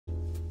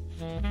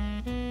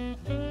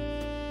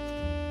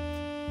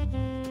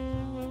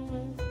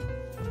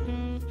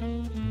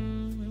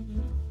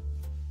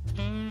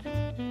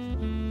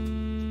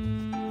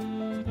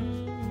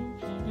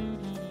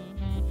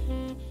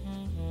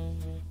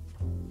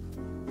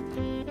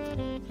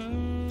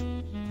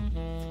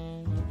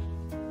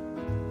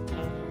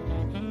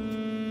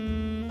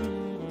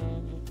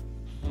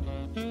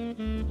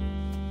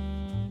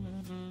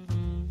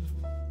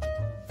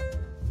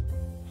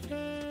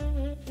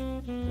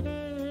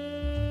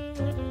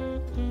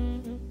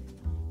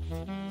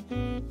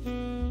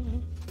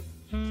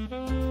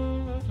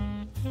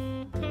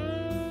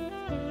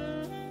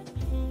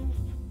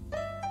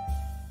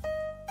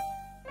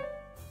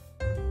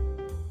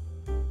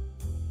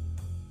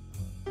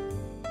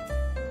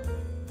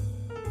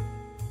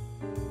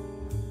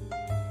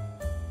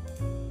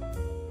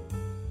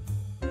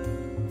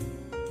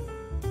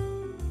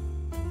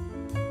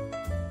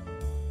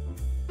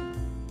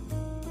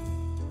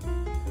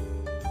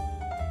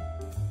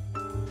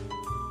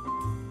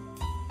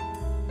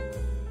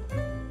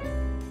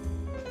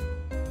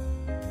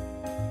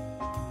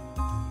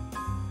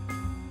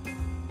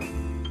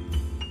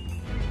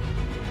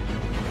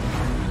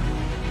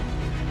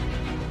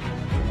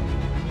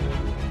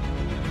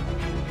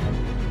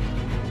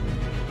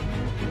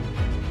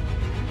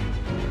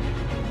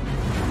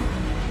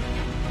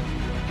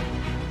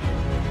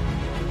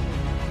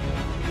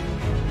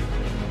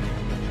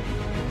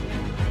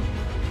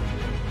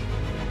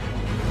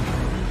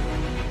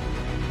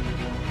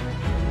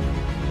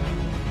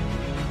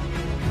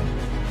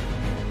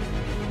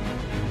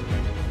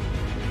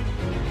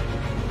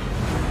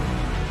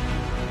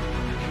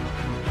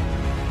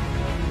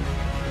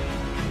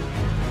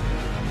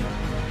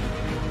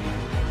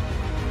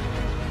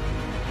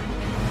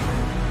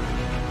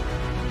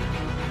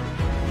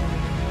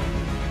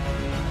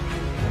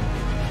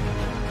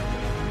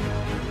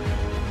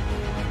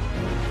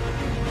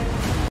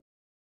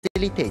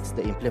Facilitates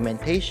the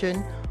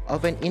implementation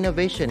of an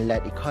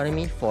innovation-led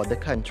economy for the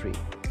country.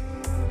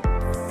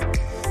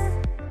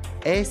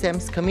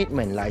 ASM's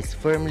commitment lies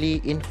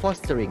firmly in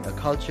fostering a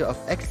culture of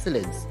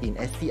excellence in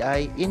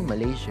STI in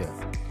Malaysia.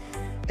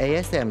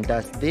 ASM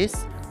does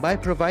this by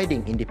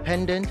providing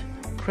independent,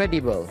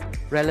 credible,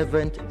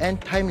 relevant and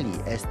timely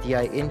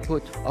STI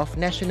input of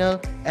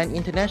national and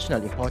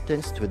international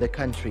importance to the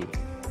country.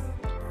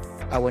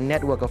 Our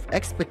network of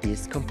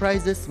expertise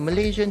comprises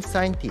Malaysian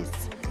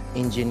scientists,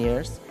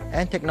 engineers,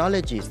 and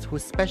technologists who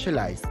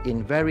specialize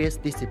in various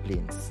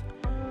disciplines.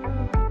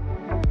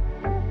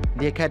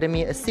 The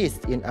Academy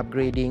assists in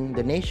upgrading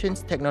the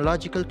nation's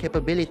technological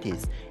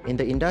capabilities in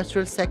the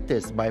industrial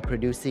sectors by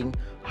producing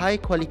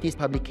high-quality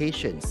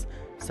publications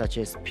such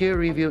as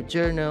peer-reviewed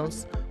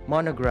journals,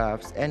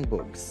 monographs, and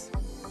books.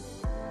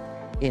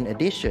 In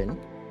addition,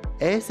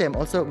 ASM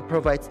also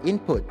provides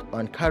input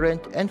on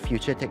current and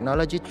future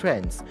technology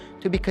trends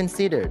to be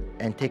considered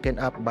and taken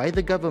up by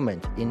the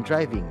government in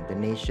driving the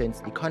nation's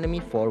economy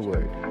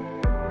forward.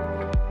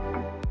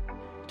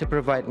 To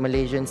provide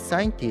Malaysian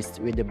scientists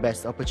with the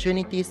best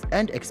opportunities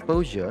and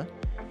exposure,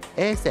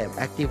 ASM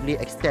actively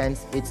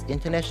extends its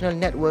international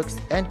networks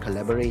and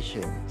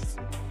collaborations.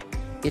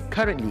 It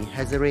currently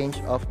has a range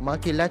of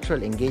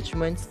multilateral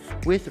engagements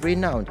with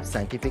renowned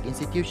scientific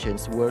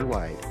institutions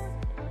worldwide.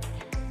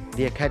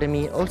 The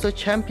Academy also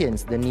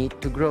champions the need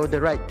to grow the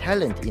right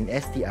talent in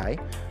STI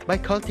by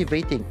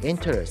cultivating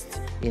interests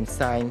in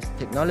science,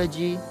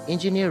 technology,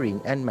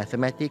 engineering, and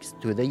mathematics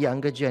to the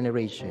younger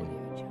generation.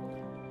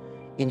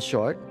 In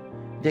short,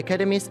 the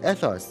Academy's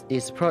ethos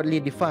is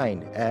proudly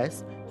defined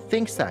as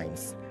Think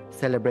Science,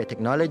 Celebrate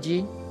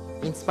Technology,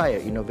 Inspire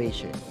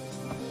Innovation.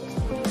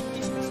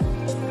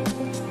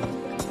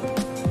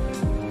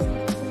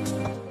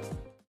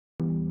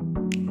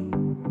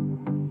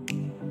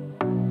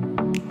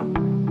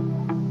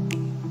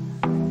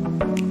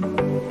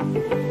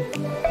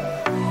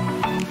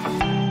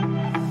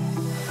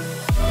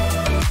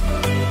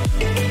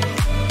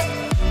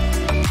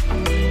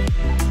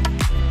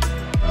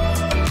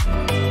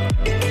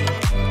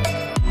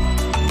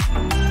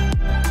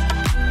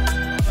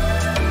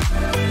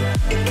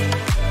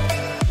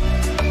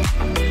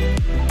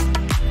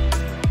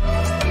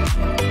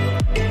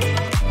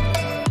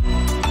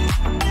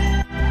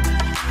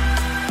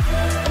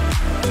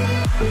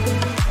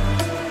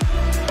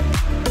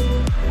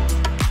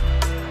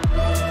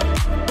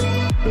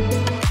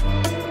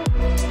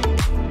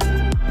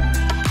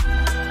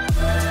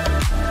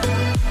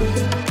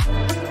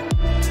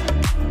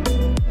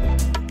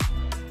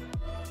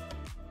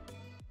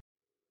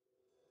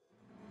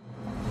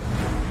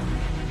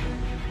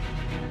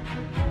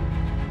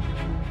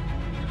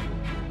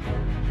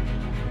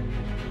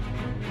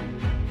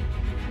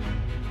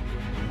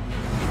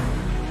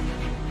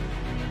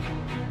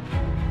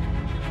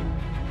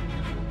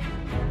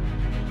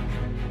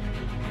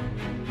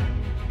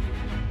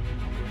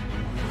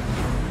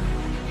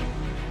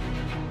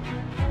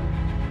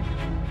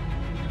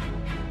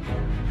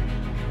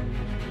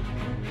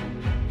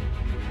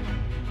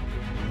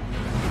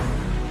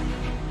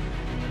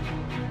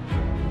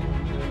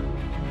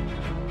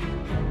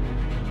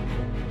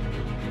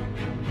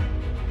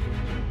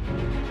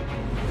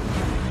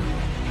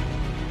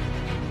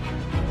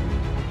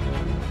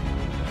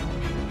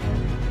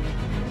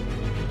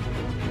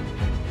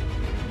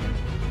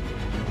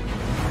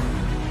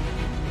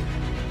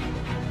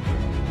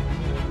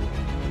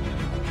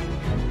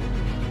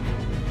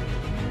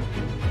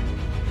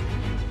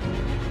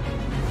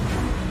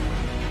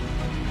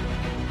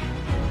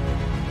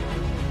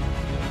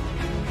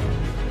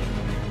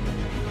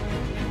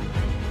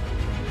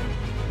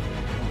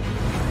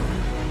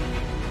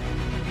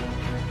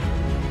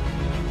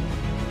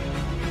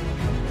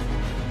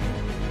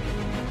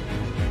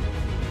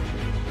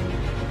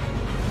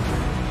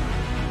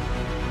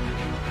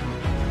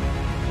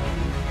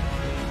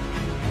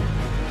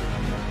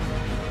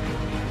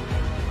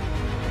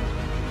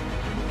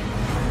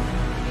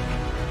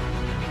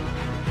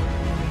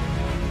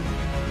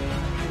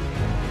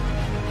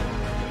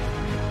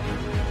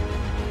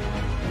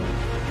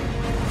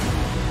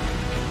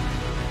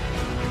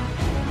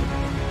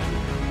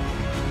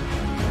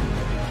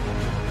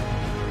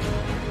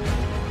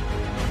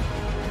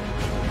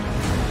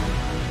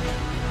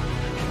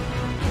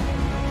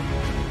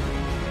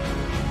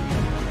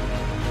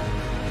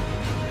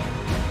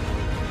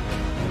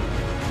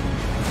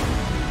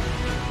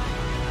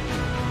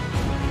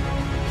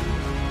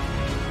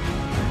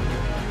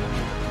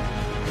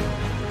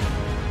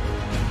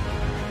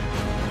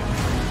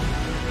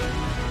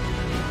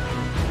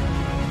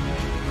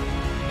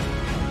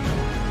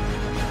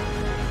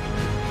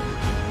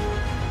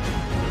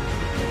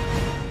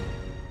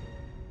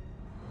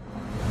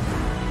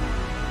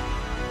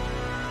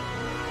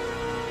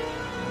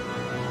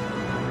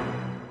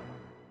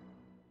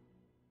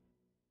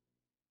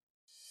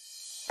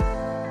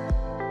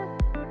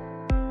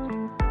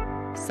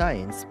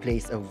 Science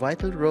plays a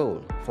vital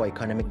role for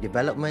economic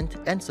development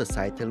and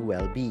societal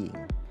well-being.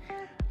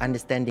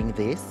 Understanding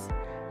this,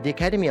 the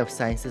Academy of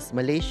Sciences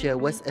Malaysia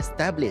was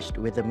established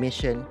with a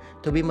mission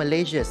to be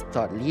Malaysia's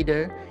thought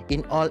leader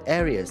in all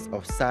areas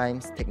of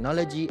science,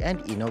 technology, and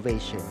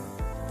innovation.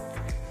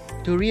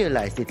 To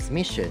realize its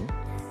mission,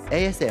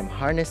 ASM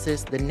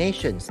harnesses the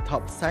nation's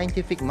top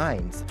scientific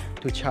minds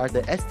to chart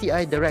the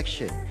STI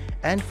direction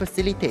and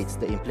facilitates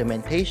the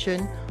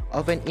implementation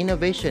of an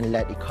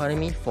innovation-led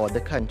economy for the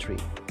country.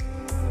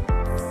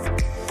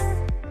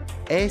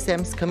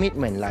 ASM's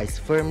commitment lies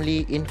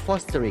firmly in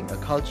fostering a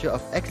culture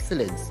of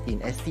excellence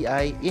in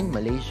STI in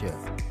Malaysia.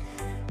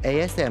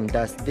 ASM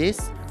does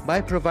this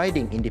by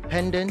providing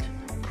independent,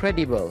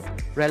 credible,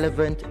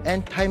 relevant,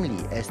 and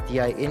timely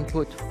STI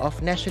input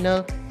of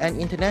national and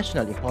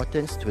international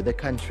importance to the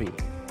country.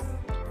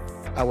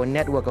 Our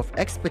network of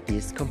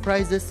expertise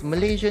comprises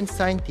Malaysian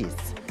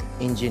scientists,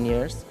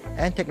 engineers,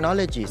 and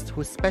technologists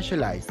who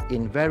specialize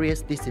in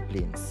various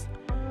disciplines.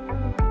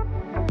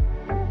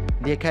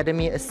 The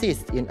Academy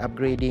assists in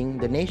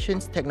upgrading the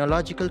nation's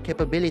technological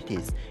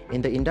capabilities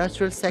in the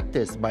industrial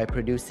sectors by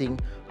producing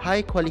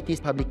high-quality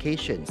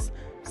publications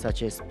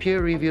such as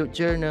peer-reviewed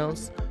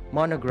journals,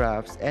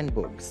 monographs, and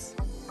books.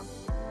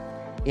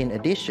 In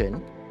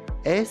addition,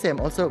 ASM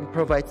also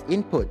provides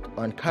input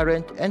on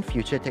current and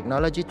future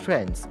technology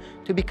trends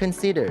to be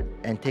considered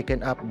and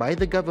taken up by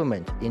the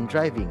government in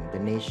driving the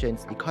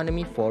nation's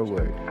economy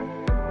forward.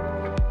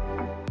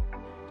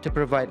 To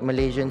provide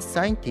Malaysian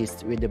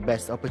scientists with the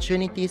best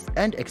opportunities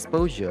and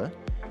exposure,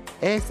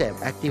 ASM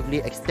actively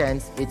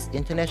extends its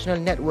international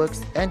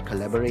networks and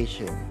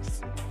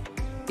collaborations.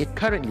 It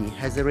currently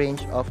has a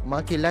range of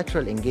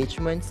multilateral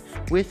engagements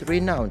with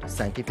renowned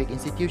scientific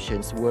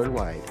institutions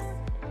worldwide.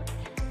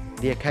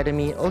 The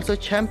Academy also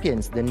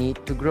champions the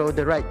need to grow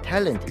the right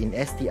talent in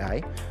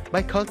STI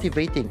by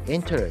cultivating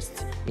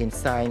interests in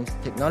science,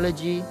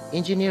 technology,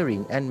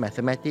 engineering, and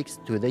mathematics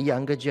to the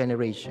younger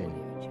generation.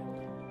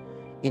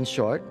 In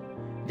short,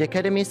 the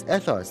Academy's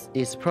ethos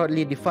is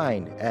proudly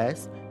defined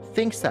as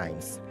Think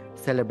Science,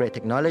 Celebrate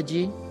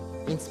Technology,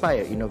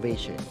 Inspire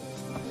Innovation.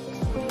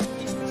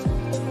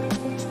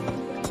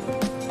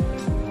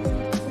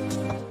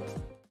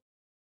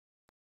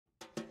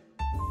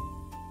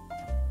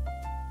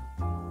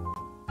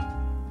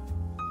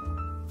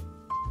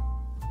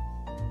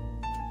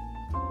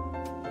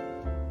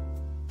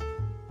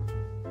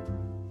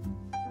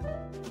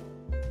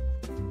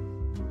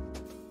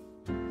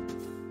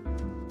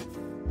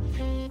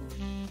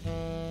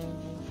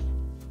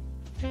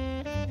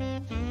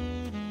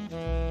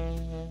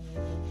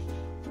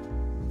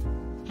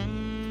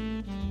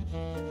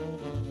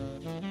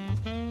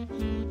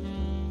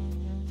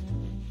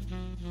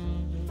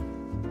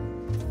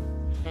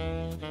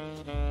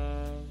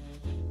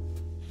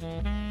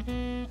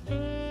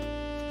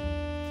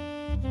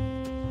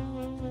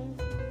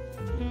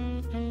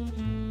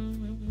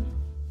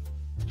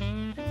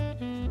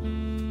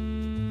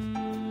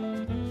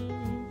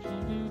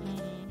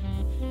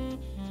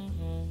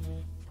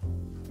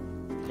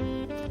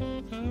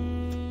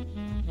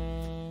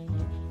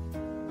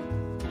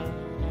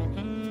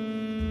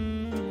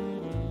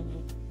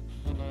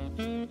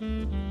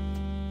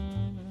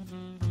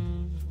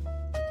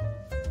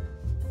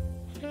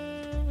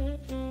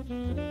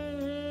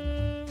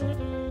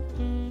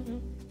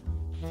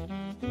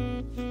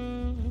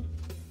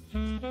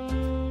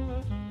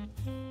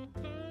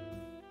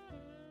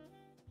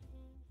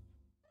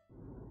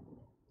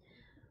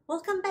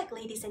 Welcome back,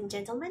 ladies and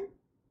gentlemen.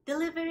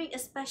 Delivering a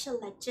special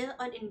lecture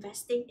on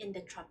investing in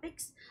the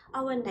tropics,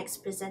 our next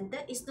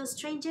presenter is no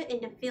stranger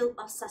in the field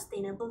of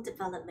sustainable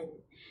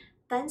development.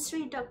 Tan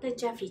Sri Dr.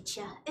 Jeffrey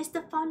Cheah is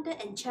the founder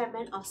and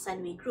chairman of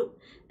Sunway Group,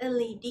 a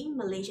leading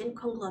Malaysian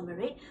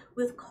conglomerate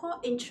with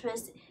core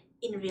interests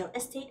in real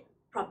estate,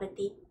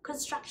 property,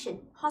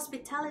 construction,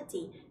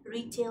 hospitality,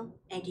 retail,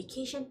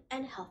 education,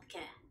 and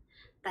healthcare.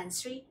 Tan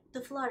Sri,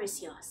 the floor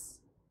is yours.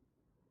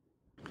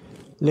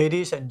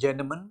 Ladies and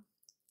gentlemen,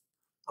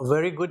 a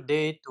very good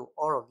day to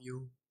all of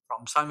you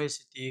from Sunway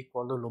City,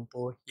 Kuala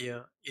Lumpur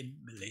here in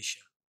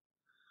Malaysia.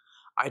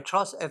 I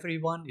trust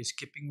everyone is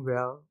keeping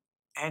well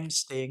and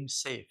staying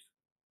safe.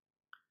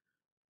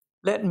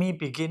 Let me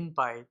begin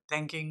by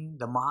thanking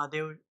the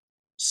Mahathir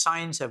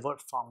Science Award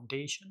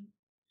Foundation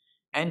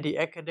and the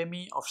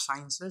Academy of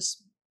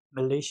Sciences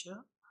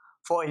Malaysia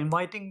for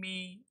inviting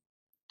me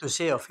to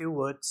say a few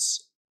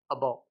words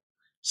about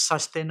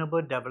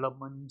sustainable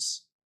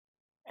developments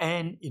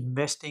and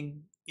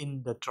investing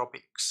in the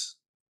tropics.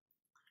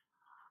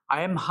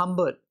 I am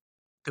humbled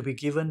to be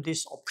given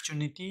this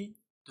opportunity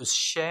to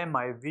share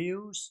my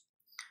views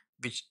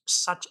with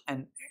such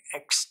an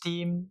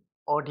esteemed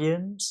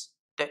audience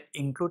that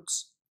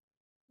includes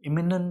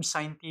eminent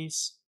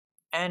scientists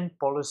and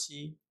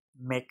policy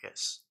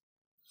makers.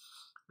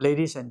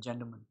 Ladies and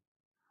gentlemen,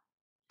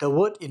 the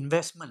word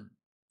investment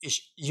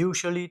is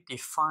usually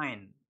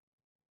defined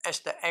as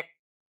the act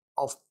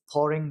of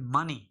pouring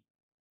money,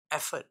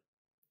 effort,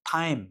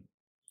 time,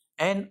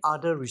 and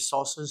other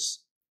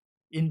resources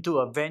into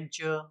a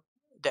venture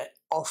that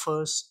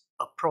offers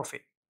a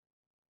profit.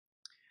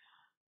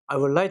 I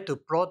would like to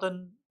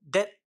broaden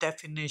that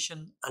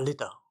definition a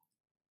little.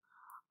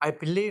 I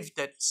believe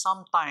that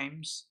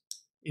sometimes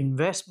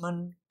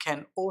investment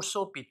can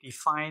also be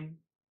defined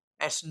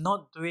as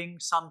not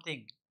doing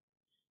something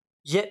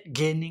yet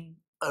gaining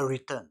a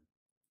return.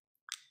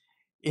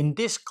 In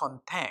this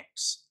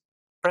context,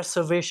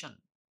 preservation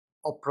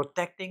or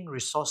protecting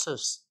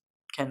resources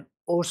can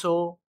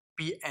also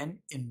be an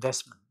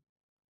investment.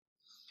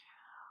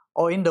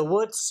 Or in the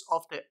words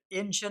of the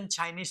ancient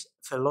Chinese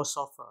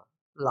philosopher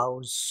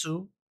Lao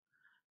Tzu,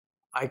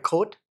 I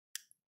quote,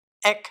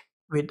 act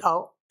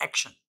without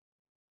action,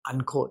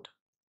 unquote.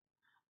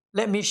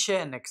 Let me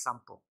share an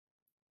example.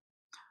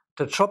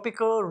 The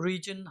tropical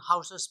region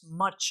houses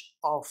much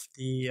of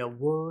the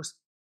world's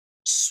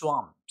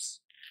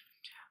swamps.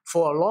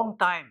 For a long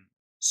time,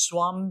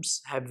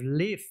 swamps have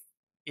lived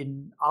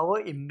in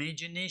our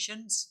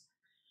imaginations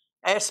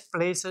as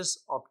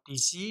places of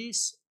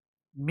disease,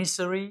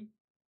 misery,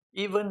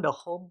 even the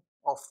home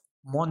of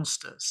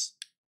monsters.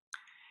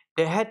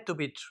 They had to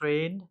be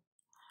trained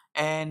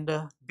and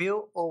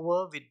built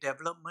over with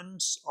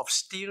developments of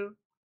steel,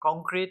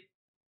 concrete,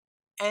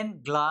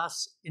 and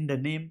glass in the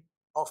name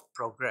of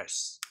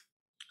progress.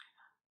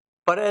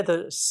 But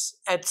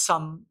at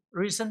some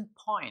recent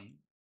point,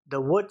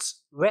 the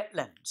words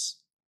wetlands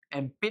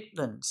and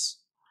peatlands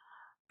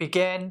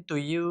began to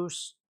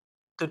use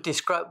to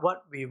describe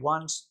what we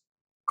once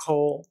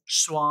called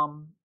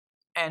swamp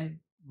and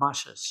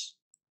marshes.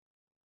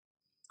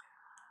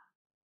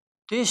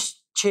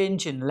 This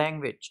change in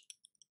language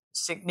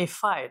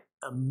signified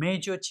a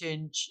major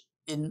change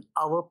in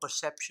our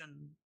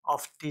perception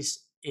of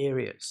these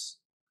areas.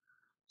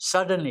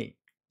 Suddenly,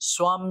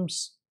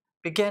 swamps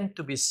began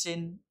to be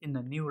seen in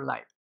a new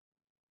light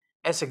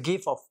as a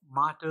gift of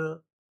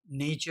Mother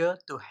Nature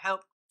to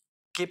help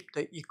keep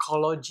the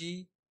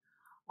ecology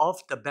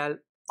of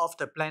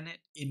the planet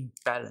in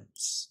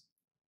balance.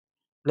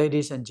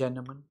 Ladies and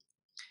gentlemen,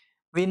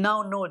 we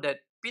now know that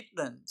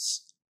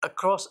peatlands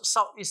across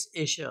Southeast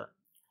Asia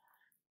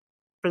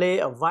play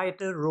a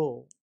vital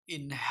role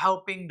in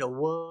helping the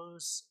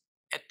world's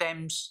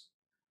attempts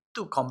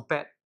to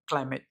combat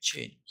climate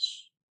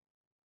change.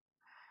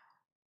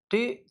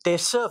 They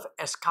serve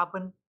as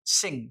carbon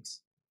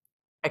sinks,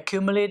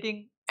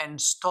 accumulating and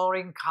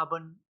storing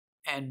carbon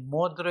and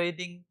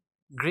moderating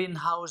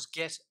greenhouse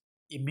gas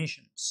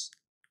emissions.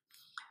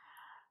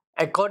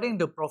 According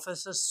to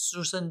Professor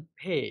Susan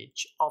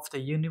Page of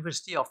the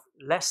University of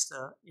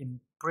Leicester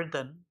in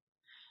Britain,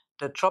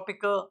 the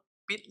tropical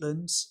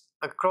peatlands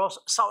across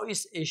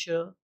Southeast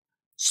Asia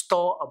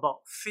store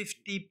about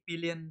 50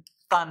 billion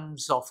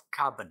tons of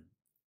carbon.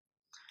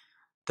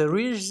 The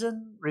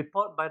recent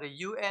report by the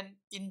UN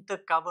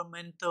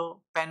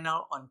Intergovernmental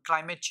Panel on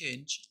Climate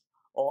Change,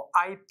 or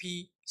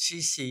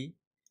IPCC,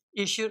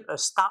 issued a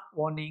stark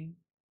warning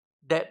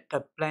that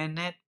the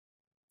planet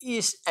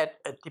is at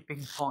a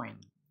tipping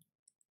point.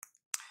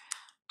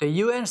 The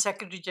UN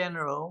Secretary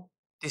General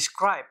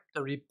described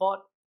the report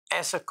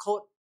as a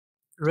code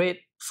red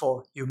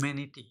for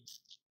humanity.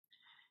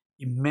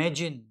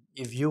 Imagine,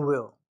 if you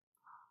will,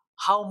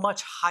 how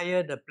much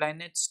higher the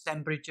planet's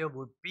temperature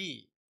would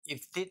be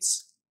if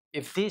these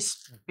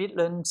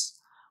peatlands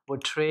were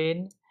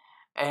trained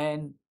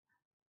and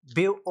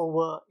built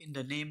over in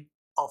the name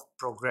of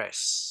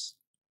progress.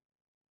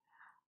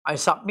 I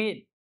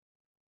submit,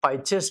 by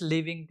just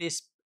leaving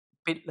these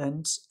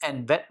peatlands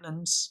and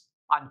wetlands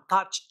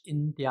untouched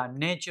in their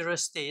natural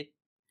state,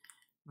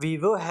 we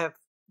will have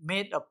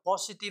made a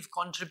positive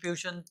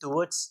contribution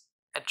towards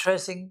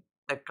addressing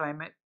the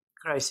climate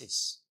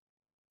crisis.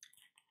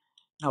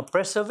 Now,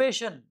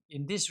 preservation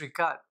in this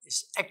regard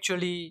is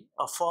actually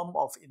a form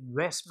of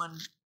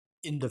investment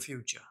in the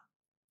future.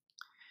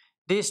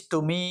 This,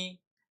 to me,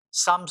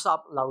 sums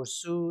up Lao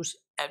Tzu's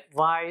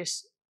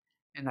advice,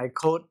 and I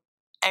quote,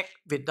 act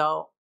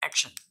without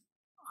action,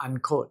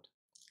 unquote.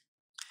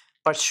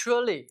 But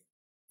surely,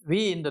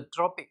 we in the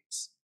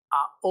tropics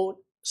are owed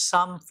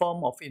some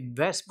form of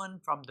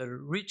investment from the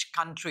rich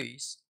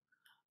countries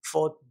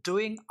for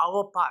doing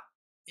our part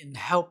in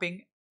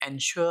helping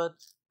ensure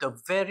the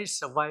very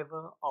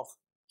survival of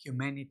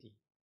humanity.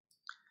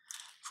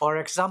 For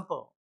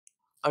example,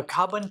 a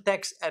carbon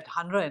tax at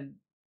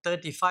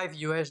 135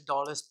 US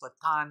dollars per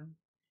ton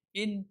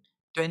in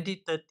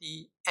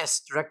 2030,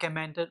 as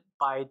recommended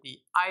by the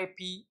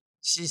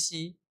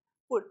IPCC,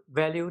 would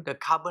value the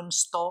carbon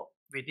stored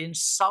within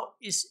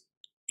Southeast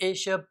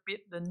Asia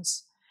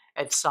peatlands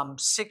at some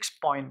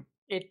 6.8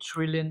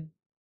 trillion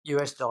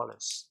US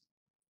dollars.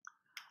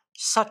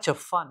 Such a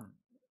fund,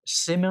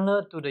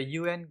 similar to the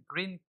UN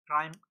Green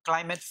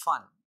Climate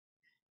Fund,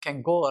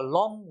 can go a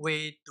long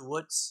way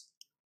towards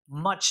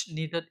much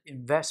needed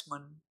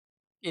investment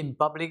in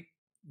public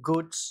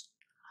goods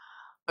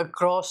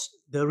across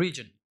the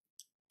region.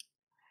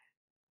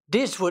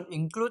 This would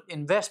include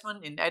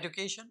investment in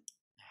education,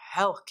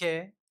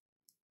 healthcare,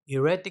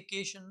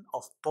 eradication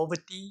of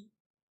poverty,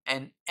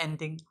 and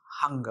ending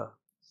hunger,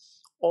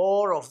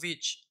 all of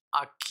which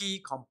are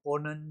key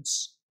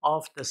components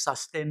of the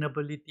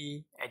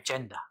sustainability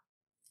agenda.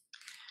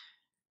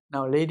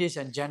 Now, ladies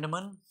and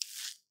gentlemen,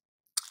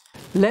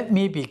 Let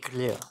me be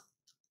clear.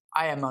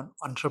 I am an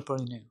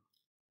entrepreneur.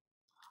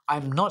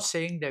 I'm not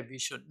saying that we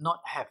should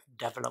not have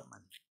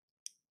development.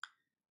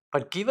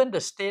 But given the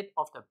state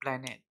of the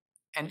planet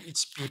and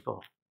its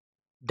people,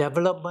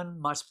 development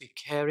must be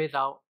carried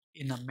out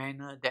in a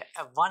manner that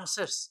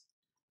advances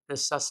the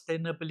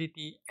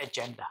sustainability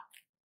agenda.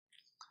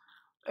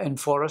 And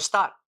for a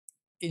start,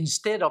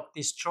 instead of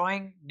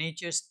destroying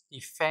nature's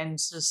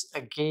defenses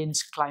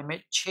against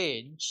climate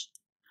change,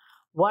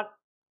 what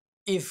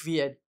if we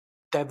had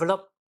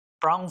developed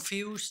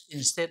brownfields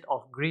instead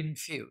of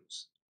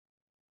greenfields?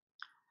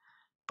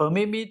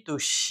 Permit me to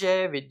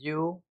share with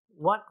you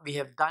what we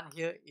have done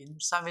here in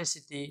Sunway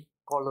City,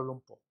 Kuala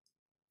Lumpur.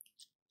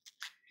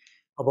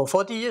 About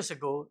 40 years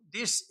ago,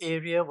 this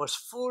area was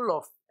full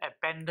of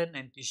abandoned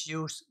and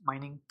disused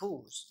mining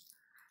pools,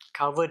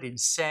 covered in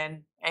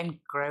sand and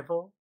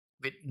gravel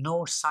with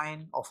no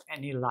sign of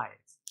any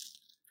life.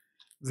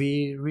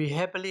 We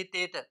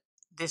rehabilitated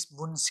this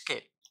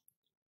moonscape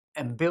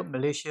and built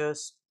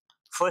Malaysia's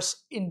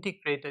first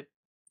integrated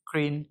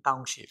green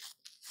township.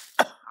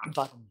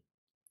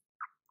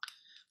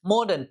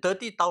 More than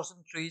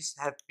 30,000 trees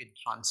have been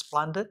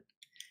transplanted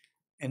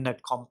and a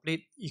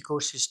complete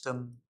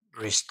ecosystem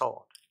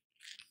restored.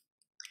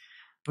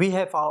 We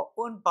have our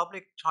own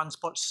public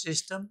transport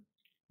system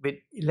with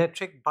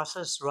electric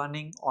buses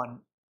running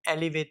on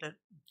elevated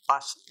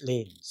bus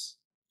lanes.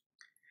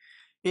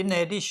 In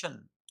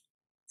addition,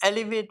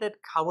 elevated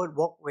covered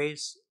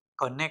walkways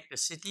connect the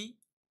city,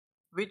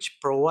 which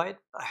provide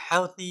a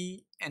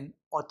healthy and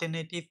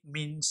alternative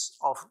means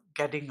of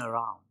getting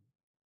around.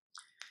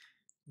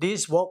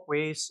 These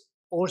walkways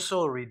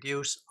also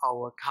reduce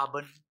our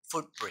carbon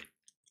footprint.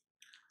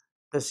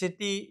 The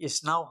city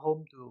is now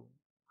home to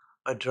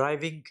a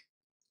thriving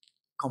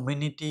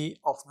community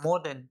of more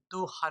than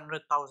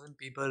 200,000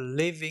 people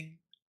living,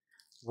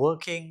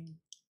 working,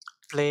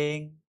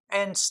 playing,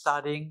 and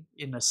studying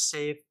in a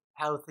safe,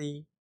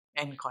 healthy,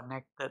 and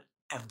connected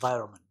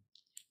environment.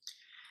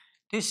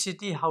 This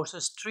city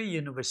houses 3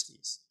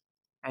 universities,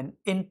 an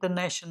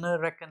international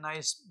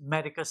recognized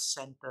medical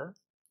center,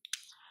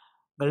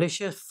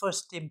 Malaysia's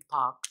first theme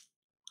park,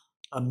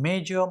 a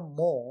major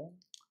mall,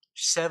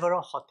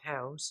 several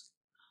hotels,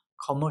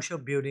 commercial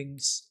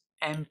buildings,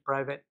 and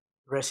private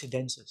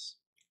residences.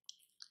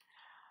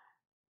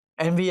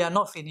 And we are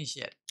not finished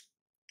yet.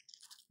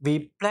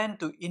 We plan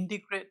to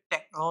integrate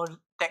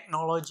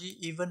technology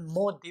even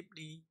more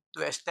deeply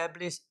to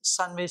establish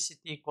Sunway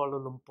City Kuala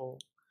Lumpur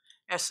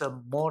as a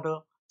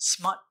model,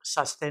 smart,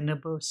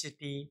 sustainable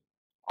city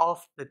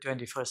of the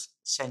 21st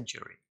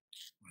century.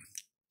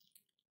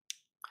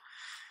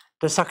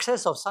 The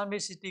success of Sunway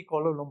City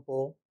Kuala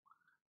Lumpur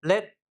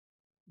led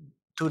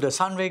to the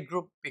Sunway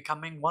Group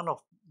becoming one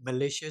of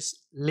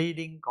Malaysia's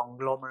leading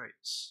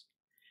conglomerates.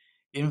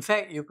 In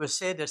fact, you could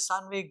say the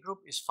Sunway Group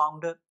is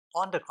founded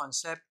on the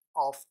concept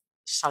of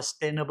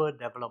sustainable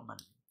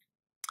development.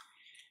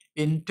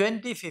 In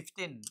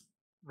 2015,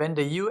 when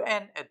the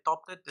UN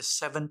adopted the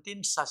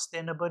 17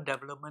 Sustainable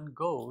Development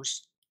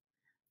Goals,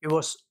 it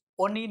was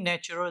only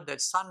natural that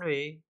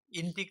Sunway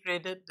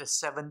integrated the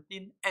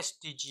 17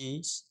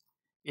 SDGs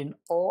in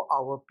all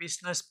our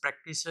business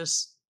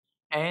practices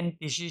and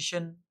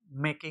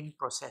decision-making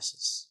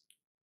processes.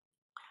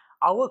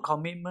 Our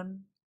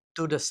commitment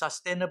to the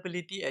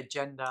sustainability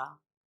agenda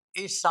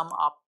is summed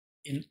up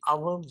in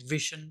our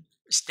vision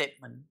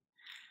statement,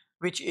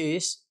 which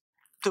is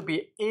to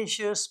be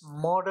Asia's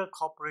model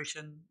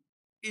corporation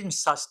in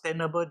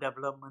sustainable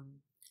development,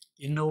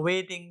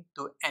 innovating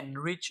to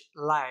enrich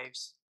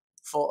lives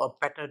for a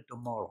better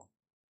tomorrow.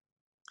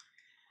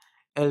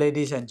 And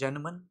ladies and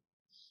gentlemen,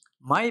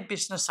 my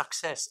business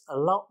success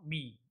allowed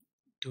me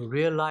to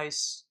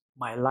realize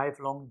my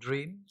lifelong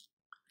dream,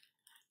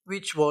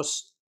 which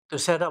was to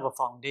set up a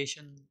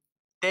foundation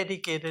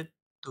dedicated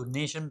to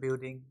nation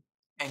building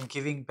and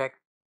giving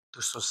back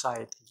to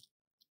society.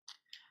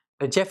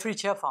 The Jeffrey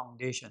Cheah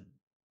Foundation,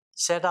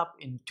 set up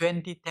in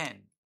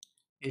 2010,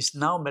 is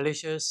now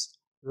Malaysia's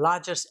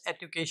largest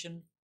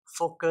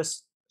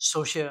education-focused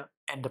social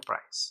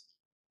enterprise.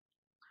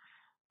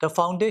 The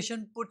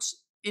foundation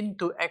puts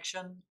into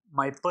action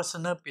my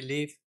personal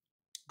belief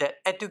that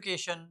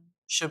education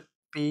should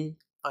be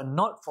a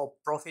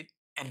not-for-profit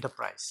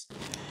enterprise.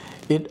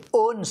 It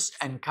owns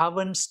and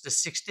governs the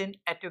 16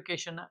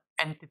 educational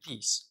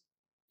entities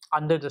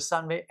under the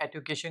Sunway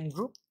Education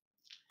Group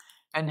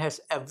and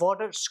has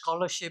awarded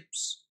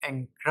scholarships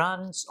and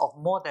grants of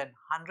more than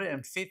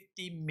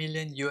 150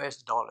 million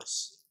US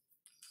dollars.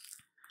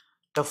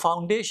 The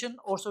foundation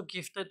also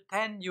gifted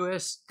 10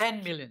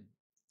 million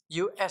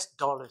US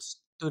dollars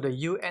to the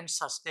UN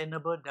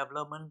Sustainable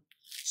Development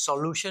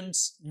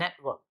Solutions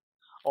Network,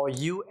 or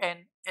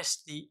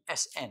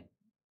UNSDSN.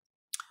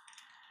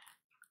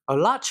 A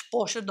large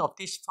portion of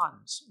these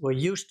funds were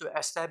used to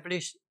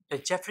establish the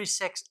Jeffrey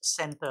Sachs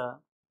Center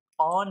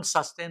on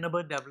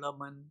Sustainable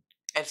Development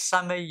at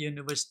Sunway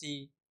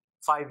University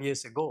 5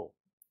 years ago.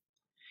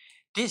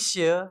 This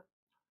year,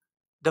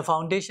 the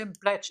foundation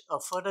pledged a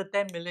further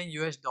 10 million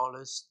US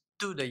dollars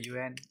to the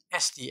UN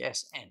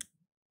SDSN.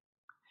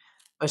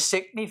 A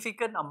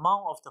significant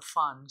amount of the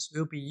funds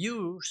will be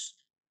used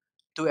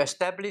to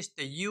establish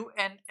the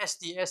UN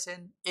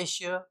SDSN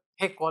Asia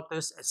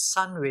headquarters at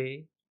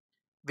Sunway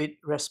with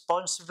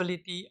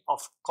responsibility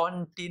of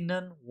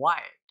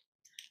continent-wide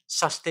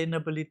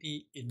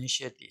sustainability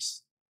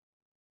initiatives.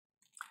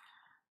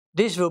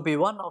 This will be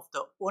one of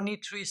the only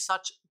 3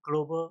 such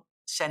global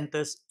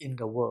centers in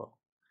the world,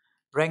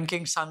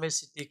 ranking Sunway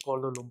City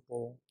Kuala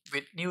Lumpur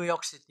with New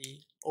York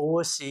City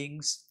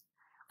overseeing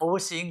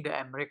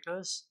the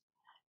Americas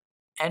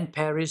and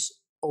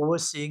Paris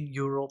overseeing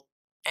Europe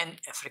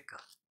and Africa.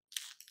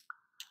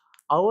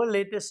 Our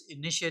latest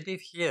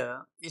initiative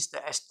here is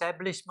the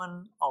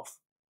establishment of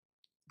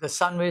the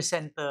Sunway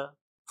Center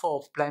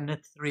for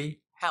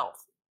Planetary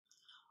Health,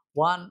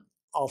 one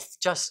of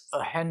just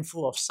a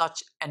handful of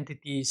such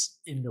entities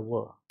in the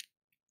world.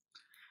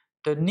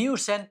 The new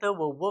center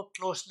will work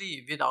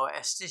closely with our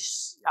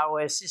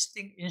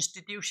existing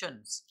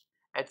institutions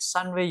at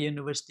Sunway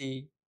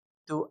University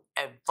to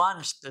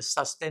advance the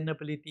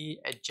sustainability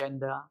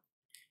agenda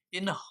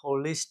in a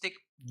holistic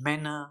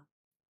manner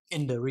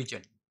in the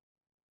region.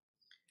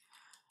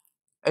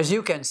 As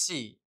you can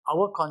see,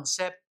 our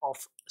concept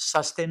of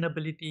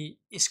sustainability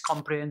is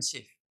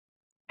comprehensive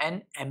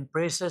and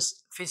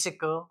embraces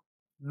physical,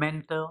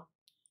 mental,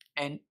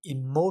 and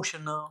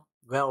emotional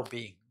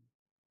well-being.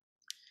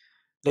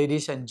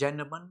 Ladies and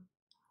gentlemen,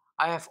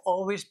 I have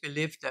always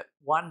believed that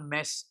one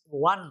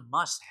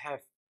must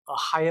have a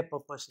higher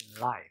purpose in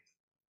life.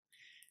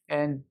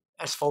 And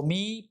as for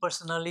me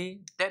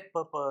personally, that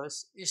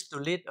purpose is to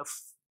lead a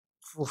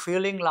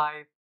fulfilling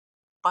life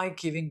by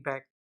giving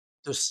back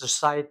to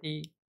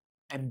society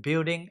and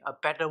building a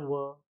better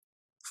world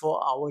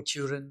for our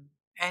children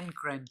and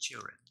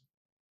grandchildren.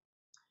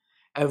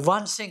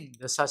 Advancing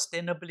the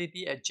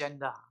sustainability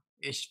agenda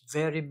is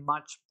very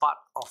much part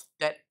of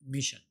that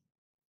mission.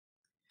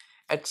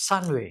 At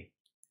Sunway,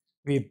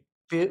 we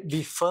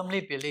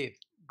firmly believe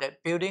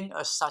that building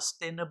a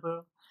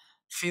sustainable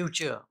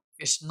future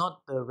is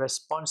not the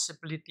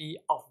responsibility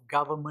of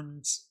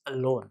governments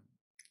alone.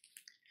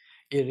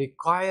 It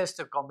requires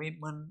the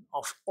commitment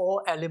of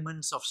all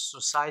elements of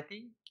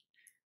society,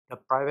 the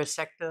private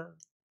sector,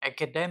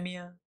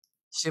 academia,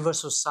 civil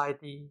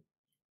society,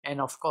 and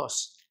of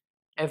course,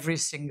 every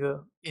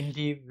single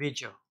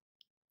individual.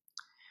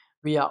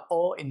 We are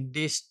all in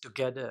this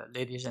together,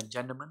 ladies and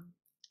gentlemen.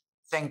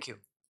 Thank you.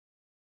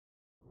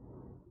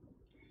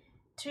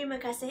 Terima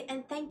kasih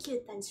and thank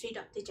you Tan Sri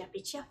Dr.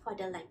 Cheah for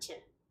the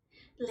lecture.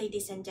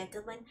 Ladies and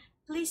gentlemen,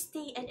 please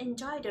stay and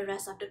enjoy the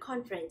rest of the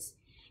conference.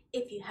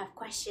 If you have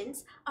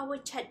questions, our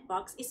chat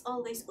box is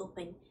always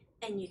open,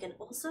 and you can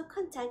also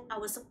contact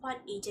our support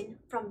agent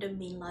from the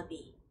main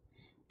lobby.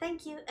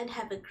 Thank you and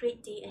have a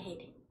great day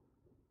ahead.